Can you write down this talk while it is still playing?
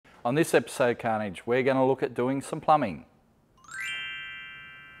On this episode, Carnage, we're going to look at doing some plumbing.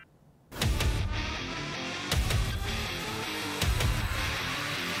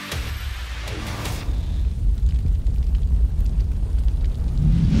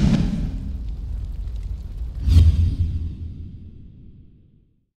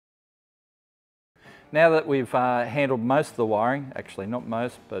 Now that we've handled most of the wiring, actually not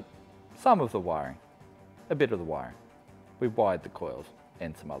most, but some of the wiring, a bit of the wiring. We've wired the coils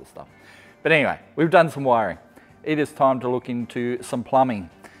and some other stuff. But anyway, we've done some wiring. It is time to look into some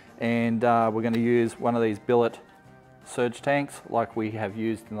plumbing. And we're going to use one of these billet surge tanks like we have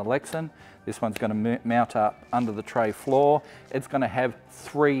used in the Lexan. This one's going to mount up under the tray floor. It's going to have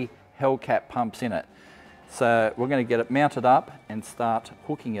 3 Hellcat pumps in it. So we're going to get it mounted up and start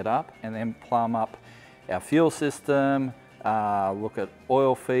hooking it up and then plumb up our fuel system, look at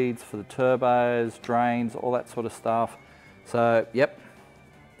oil feeds for the turbos, drains, all that sort of stuff. So, yep,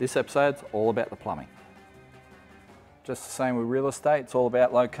 this episode's all about the plumbing. Just the same with real estate, it's all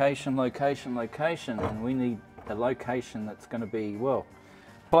about location, location, location, and we need a location that's going to be, well,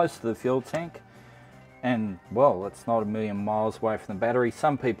 close to the fuel tank, and, well, it's not a million miles away from the battery.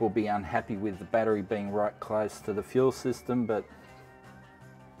 Some people will be unhappy with the battery being right close to the fuel system, but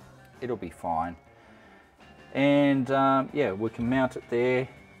it'll be fine. And yeah, we can mount it there.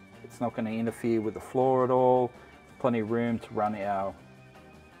 It's not going to interfere with the floor at all. Plenty of room to run our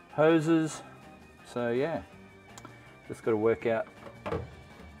hoses. So yeah, just got to work out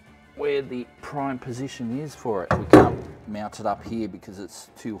where the prime position is for it. We can't mount it up here because it's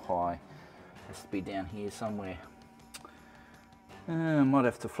too high. It has to be down here somewhere. Might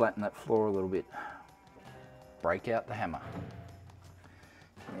have to flatten that floor a little bit. Break out the hammer.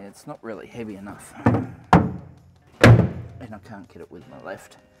 Yeah, it's not really heavy enough. And I can't get it with my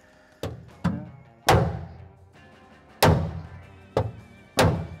left.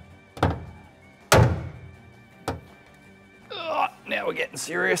 Oh, now we're getting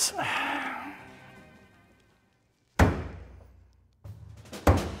serious.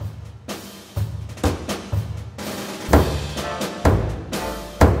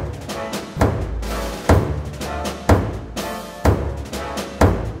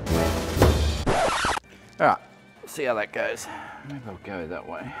 All right. See how that goes. Maybe I'll go that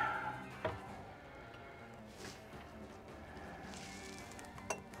way.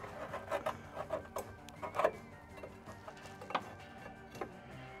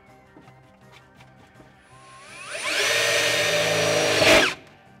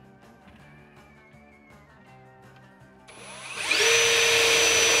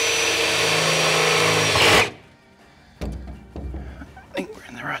 I think we're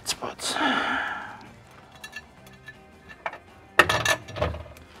in the right spots.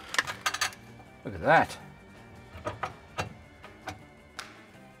 Look at that.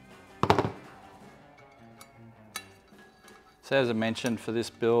 So as I mentioned, for this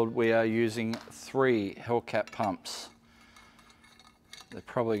build we are using 3 Hellcat pumps. They're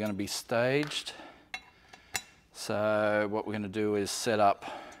probably going to be staged. So what we're going to do is set up,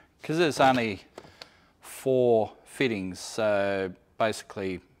 because there's only 4 fittings, so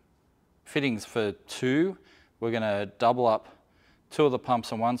basically fittings for 2, we're going to double up 2 of the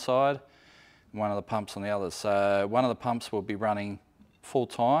pumps on one side, one of the pumps on the other. So one of the pumps will be running full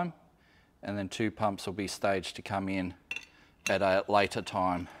time and then 2 pumps will be staged to come in at a later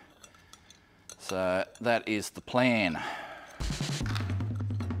time. So that is the plan.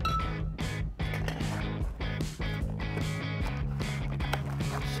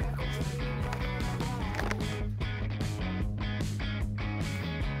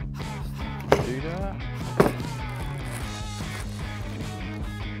 Do that.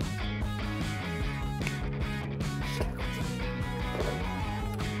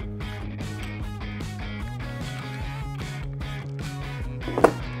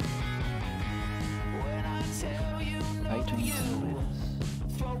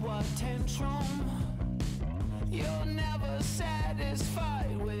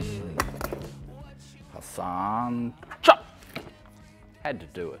 Hassan, chop! Had to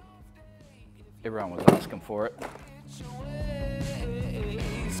do it. Everyone was asking for it.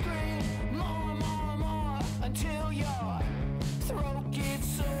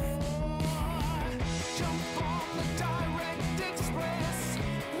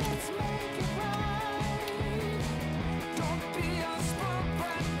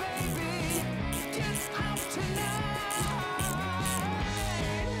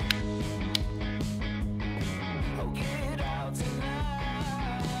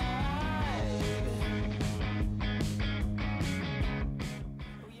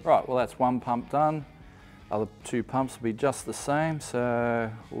 Right, well that's one pump done. Other two pumps will be just the same, so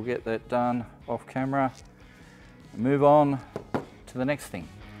we'll get that done off camera and move on to the next thing.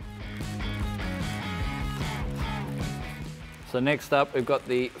 So next up, we've got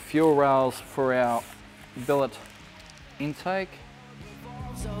the fuel rails for our billet intake.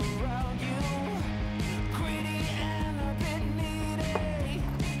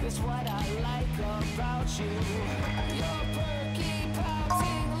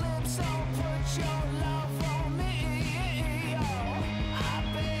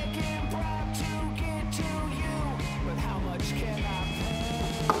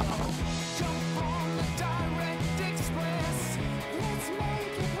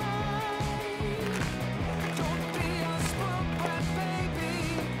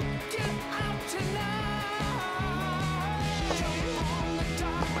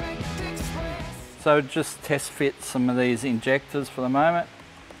 So just test fit some of these injectors for the moment.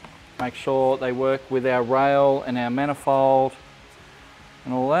 Make sure they work with our rail and our manifold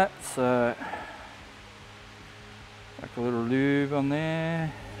and all that. So, like a little lube on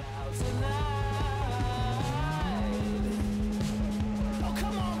there.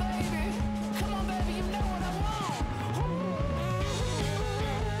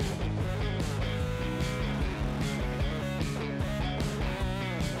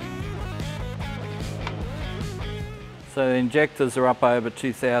 So the injectors are up over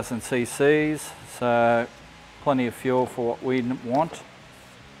 2000 cc's, so plenty of fuel for what we want.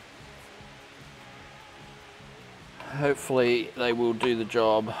 Hopefully they will do the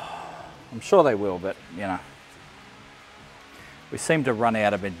job. I'm sure they will, but you know, we seem to run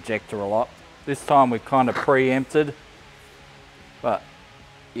out of injector a lot. This time we've kind of preempted, but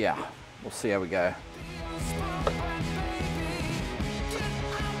yeah, we'll see how we go.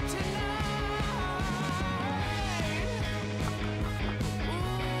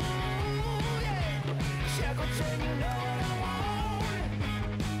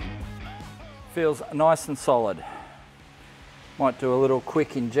 Feels nice and solid. Might do a little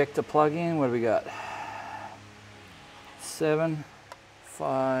quick injector plug in. What do we got? 7,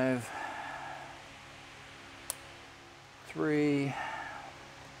 5, 3,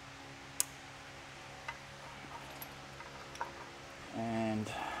 and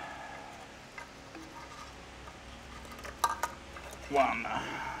 1.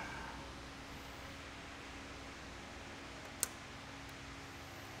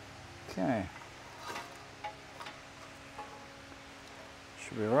 Okay.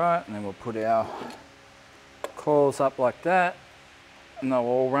 Should be right, and then we'll put our coils up like that, and they'll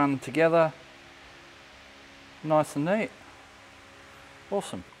all run together nice and neat.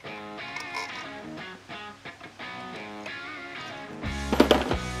 Awesome.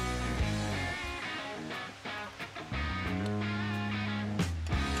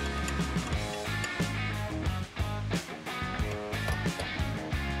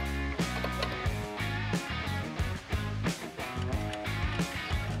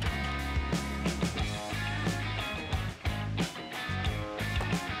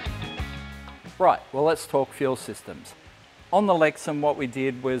 Right, well let's talk fuel systems. On the Lexan, what we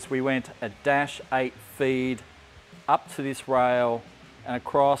did was we went a -8 feed up to this rail and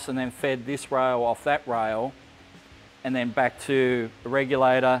across, and then fed this rail off that rail, and then back to the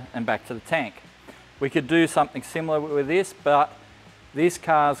regulator and back to the tank. We could do something similar with this, but this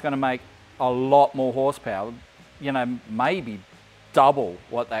car is going to make a lot more horsepower, you know, maybe double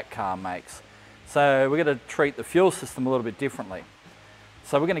what that car makes. So we're going to treat the fuel system a little bit differently.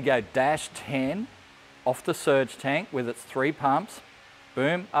 So we're going to go -10 off the surge tank with its 3 pumps,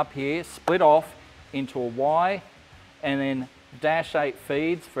 boom, up here, split off into a Y, and then -8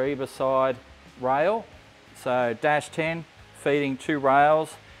 feeds for either side rail. So -10 feeding 2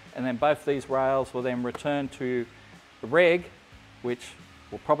 rails, and then both these rails will then return to the reg, which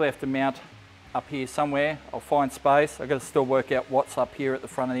we'll probably have to mount up here somewhere. I'll find space. I've got to still work out what's up here at the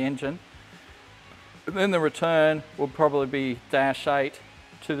front of the engine. And then the return will probably be -8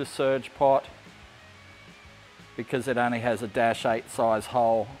 to the surge pot, because it only has a -8 size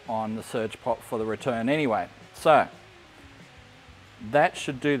hole on the surge pot for the return anyway. So that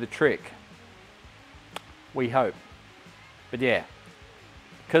should do the trick, we hope. But yeah,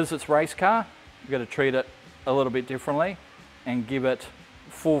 because it's race car, you've got to treat it a little bit differently and give it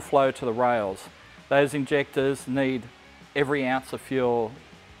full flow to the rails. Those injectors need every ounce of fuel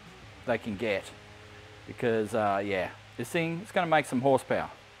they can get, because yeah, this thing is going to make some horsepower.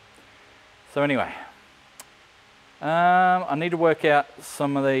 So anyway, I need to work out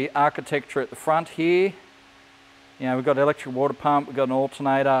some of the architecture at the front here. You know, we've got an electric water pump, we've got an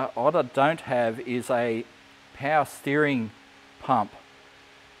alternator. What I don't have is a power steering pump.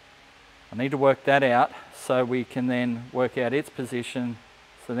 I need to work that out so we can then work out its position,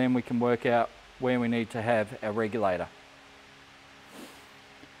 so then we can work out where we need to have our regulator.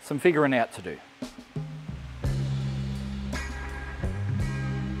 Some figuring out to do.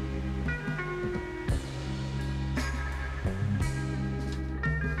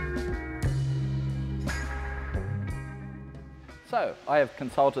 So I have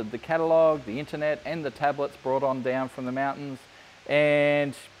consulted the catalogue, the internet and the tablets brought on down from the mountains,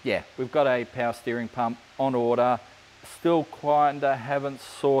 and yeah, we've got a power steering pump on order. Still kinda haven't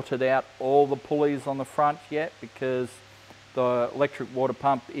sorted out all the pulleys on the front yet because the electric water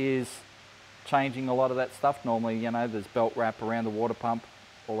pump is changing a lot of that stuff. Normally, you know, there's belt wrap around the water pump,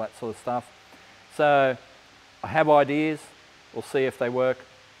 all that sort of stuff. So I have ideas, we'll see if they work.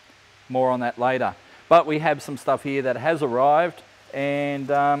 More on that later. But we have some stuff here that has arrived, and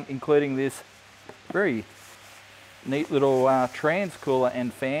including this very neat little trans cooler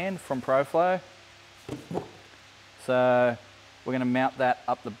and fan from ProFlow. So we're going to mount that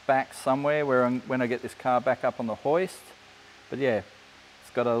up the back somewhere when I get this car back up on the hoist. But yeah,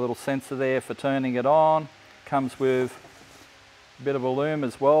 it's got a little sensor there for turning it on. Comes with a bit of a loom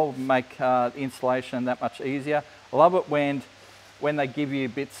as well, make the installation that much easier. I love it when they give you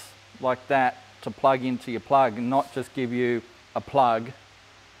bits like that to plug into your plug, and not just give you a plug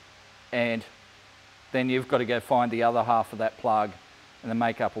and then you've got to go find the other half of that plug and then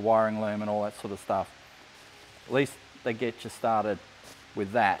make up a wiring loom and all that sort of stuff. At least they get you started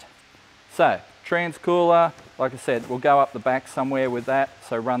with that. So trans cooler, like I said, we'll go up the back somewhere with that.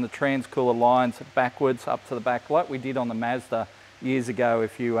 So run the trans cooler lines backwards up to the back like we did on the Mazda years ago,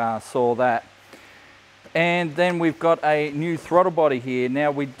 if you saw that. And then we've got a new throttle body here.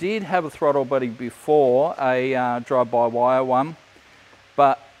 Now we did have a throttle body before, a drive-by-wire one,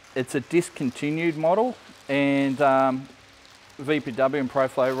 but it's a discontinued model, and VPW and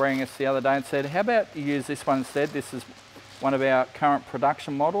ProFlow rang us the other day and said, how about you use this one instead? This is one of our current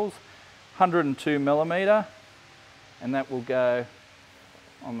production models, 102mm, and that will go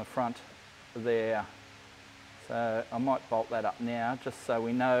on the front there. So I might bolt that up now just so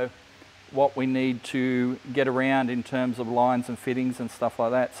we know what we need to get around in terms of lines and fittings and stuff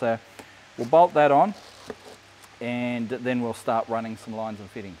like that. So we'll bolt that on and then we'll start running some lines and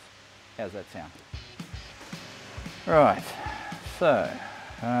fittings. How's that sound? Right, so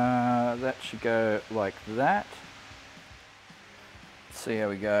that should go like that. Let's see how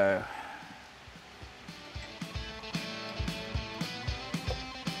we go.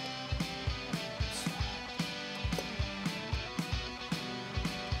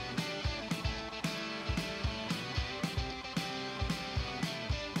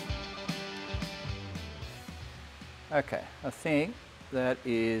 Okay, I think that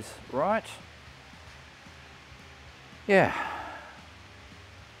is right. Yeah,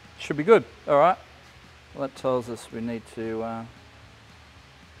 should be good. All right, well, that tells us we need to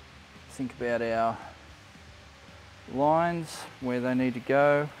think about our lines, where they need to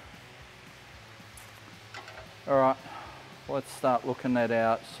go. All right, let's start looking at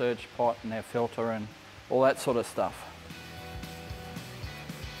our surge pot and our filter and all that sort of stuff.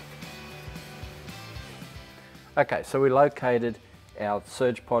 Okay, so we located our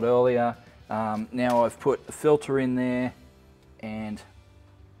surge pot earlier. Now I've put a filter in there, and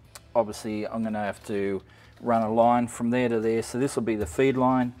obviously I'm going to have to run a line from there to there. So this will be the feed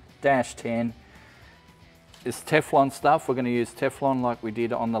line, -10. This Teflon stuff, we're going to use Teflon like we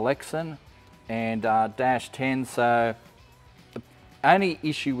did on the Lexan, and -10. So the only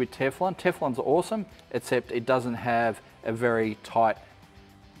issue with Teflon's awesome, except it doesn't have a very tight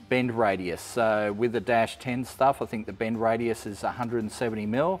bend radius. So with the -10 stuff, I think the bend radius is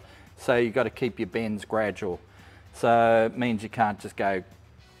 170mm, so you've got to keep your bends gradual. So it means you can't just go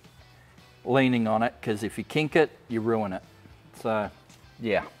leaning on it, because if you kink it, you ruin it. So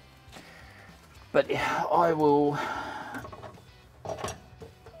yeah, but I will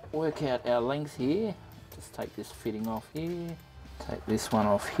work out our length here. Just take this fitting off here, take this one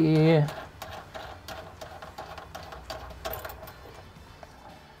off here.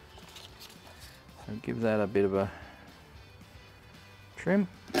 Give that a bit of a trim.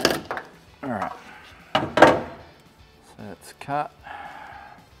 All right, so it's cut.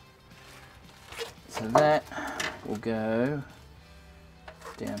 So that will go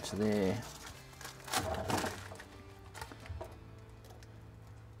down to there.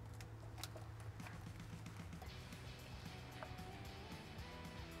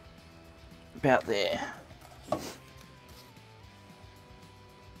 About there.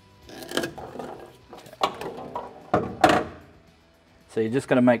 So you're just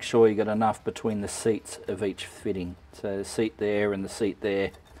going to make sure you got enough between the seats of each fitting. So the seat there and the seat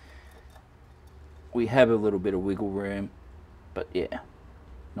there. we have a little bit of wiggle room, but yeah,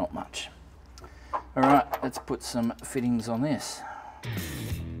 not much. All right, let's put some fittings on this.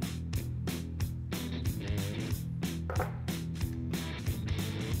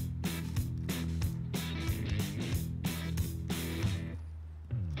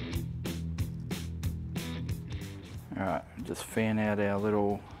 All right, just fan out our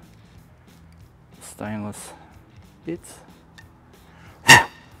little stainless bits.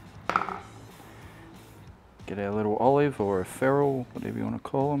 Get our little olive or a ferrule, whatever you want to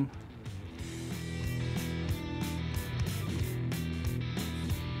call them.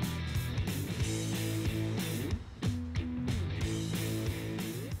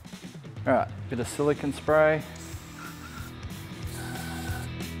 All right, bit of silicone spray.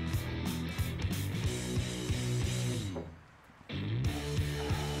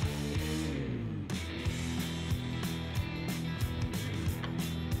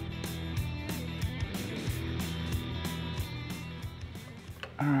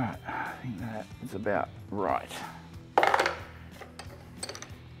 All right, I think that is about right.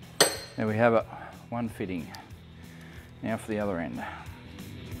 There we have it, one fitting. Now for the other end.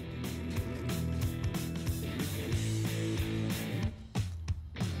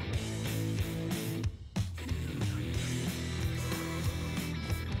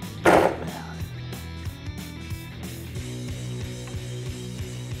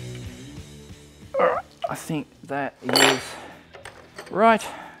 All right, I think that is right,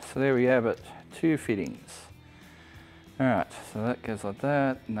 so there we have it, 2 fittings. All right, so that goes like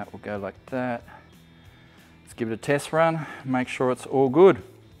that, and that will go like that. Let's give it a test run, make sure it's all good.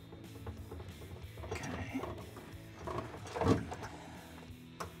 Okay.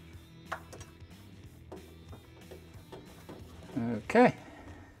 Okay,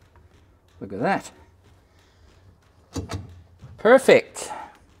 look at that. Perfect.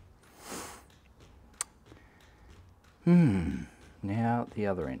 Now the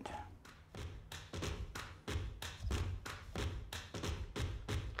other end.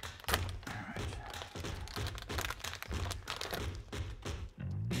 All right.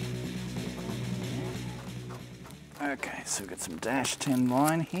 Okay, so we've got some -10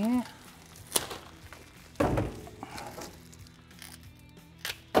 line here.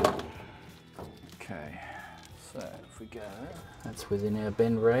 Okay, so if we go, that's within our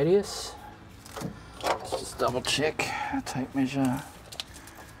bend radius. Let's just double check, tape measure.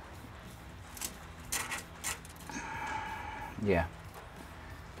 Yeah.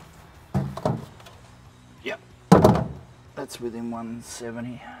 Yep. That's within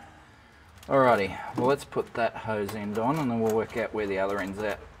 170. Alrighty, well let's put that hose end on and then we'll work out where the other end's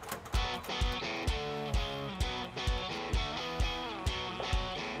at.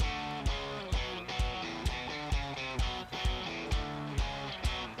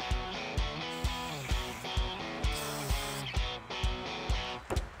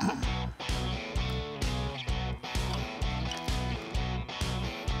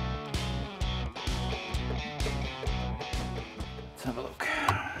 Let's have a look.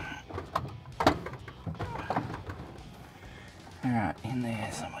 Alright, in there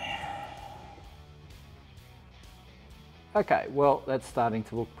somewhere. Okay, well that's starting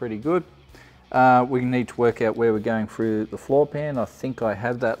to look pretty good. We need to work out where we're going through the floor pan. I think I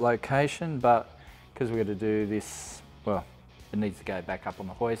have that location, but because we're going to do this, well, it needs to go back up on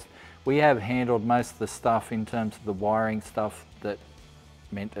the hoist. We have handled most of the stuff in terms of the wiring stuff that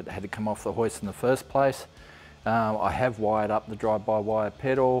meant it had to come off the hoist in the first place. I have wired up the drive-by-wire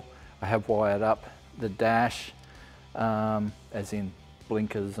pedal. I have wired up the dash, as in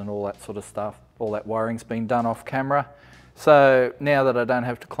blinkers and all that sort of stuff. All that wiring's been done off camera. So now that I don't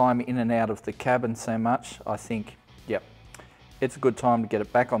have to climb in and out of the cabin so much, I think, yep, it's a good time to get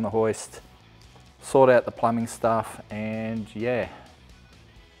it back on the hoist, sort out the plumbing stuff, and yeah,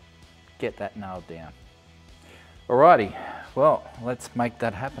 get that nailed down. Alrighty, well, let's make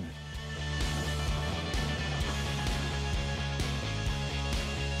that happen.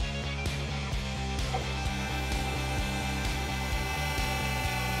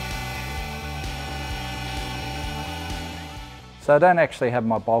 So I don't actually have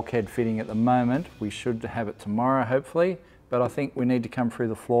my bulkhead fitting at the moment. We should have it tomorrow, hopefully, but I think we need to come through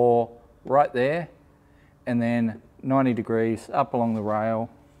the floor right there and then 90 degrees up along the rail,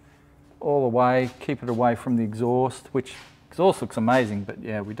 all the way, keep it away from the exhaust, which exhaust looks amazing, but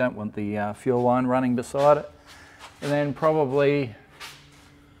yeah, we don't want the fuel line running beside it. And then probably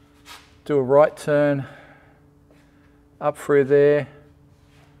do a right turn up through there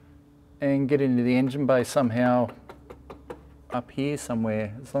and get into the engine bay somehow up here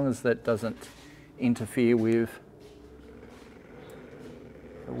somewhere, as long as that doesn't interfere with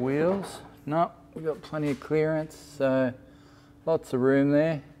the wheels. No, we've got plenty of clearance, so lots of room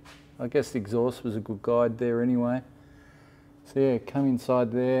there. I guess the exhaust was a good guide there anyway. So yeah, come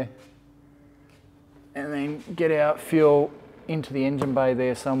inside there and then get our fuel into the engine bay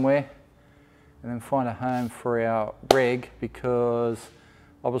there somewhere, and then find a home for our reg, because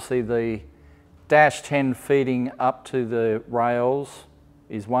obviously the dash 10 feeding up to the rails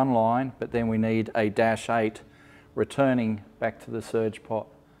is one line, but then we need a dash 8 returning back to the surge pot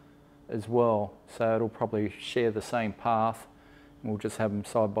as well. So it'll probably share the same path, and we'll just have them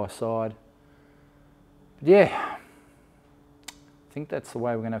side by side. But yeah, I think that's the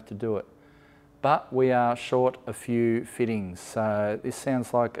way we're going to have to do it. But we are short a few fittings, so this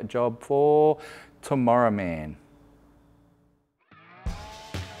sounds like a job for tomorrow, man.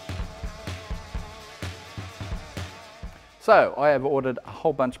 So I have ordered a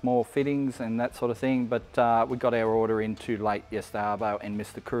whole bunch more fittings and that sort of thing, but we got our order in too late yesterday, Arvo and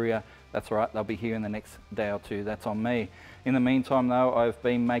Mr. Courier. That's all right, they'll be here in the next day or two, that's on me. In the meantime though, I've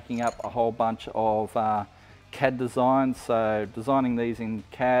been making up a whole bunch of CAD designs, so designing these in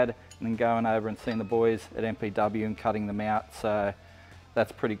CAD and then going over and seeing the boys at MPW and cutting them out, so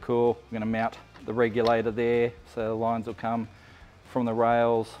that's pretty cool. I'm going to mount the regulator there, so the lines will come from the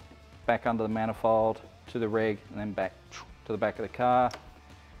rails back under the manifold to the reg and then back to the back of the car.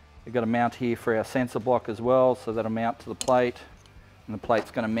 We've got a mount here for our sensor block as well, so that'll mount to the plate, and the plate's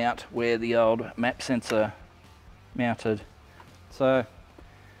going to mount where the old map sensor mounted. So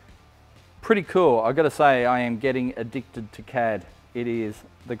pretty cool. I've got to say, I am getting addicted to CAD. It is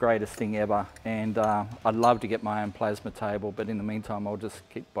the greatest thing ever, and I'd love to get my own plasma table, but in the meantime I'll just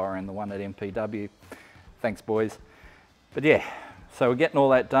keep borrowing the one at MPW. Thanks boys. But yeah, so we're getting all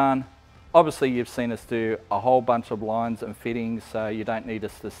that done. Obviously you've seen us do a whole bunch of lines and fittings, so you don't need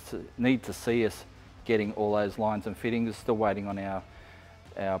to see us getting all those lines and fittings. Still waiting on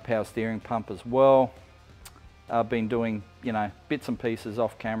our power steering pump as well. I've been doing, you know, bits and pieces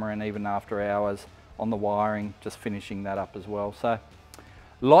off camera and even after hours on the wiring, just finishing that up as well. So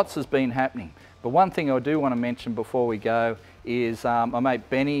lots has been happening. But one thing I do want to mention before we go is my mate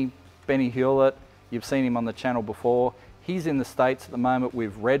Benny Hewlett. You've seen him on the channel before. He's in the States at the moment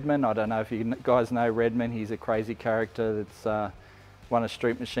with Redman. I don't know if you guys know Redman. He's a crazy character that's one of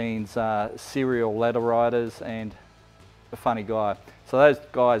Street Machine's serial letter writers and a funny guy. So those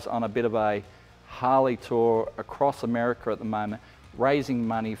guys on a bit of a Harley tour across America at the moment, raising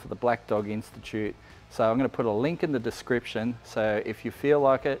money for the Black Dog Institute. So I'm going to put a link in the description, so if you feel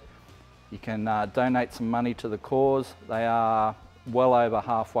like it, you can donate some money to the cause. They are well over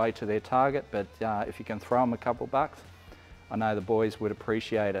halfway to their target, but if you can throw them a couple bucks, I know the boys would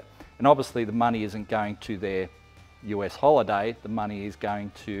appreciate it. And obviously the money isn't going to their US holiday, the money is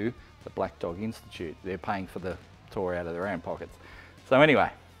going to the Black Dog Institute. They're paying for the tour out of their own pockets. So anyway,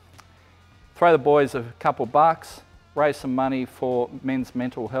 throw the boys a couple bucks, raise some money for men's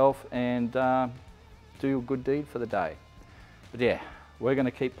mental health, and do a good deed for the day. But yeah, we're going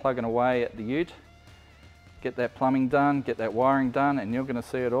to keep plugging away at the ute, get that plumbing done, get that wiring done, and you're going to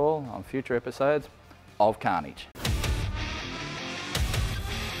see it all on future episodes of Carnage.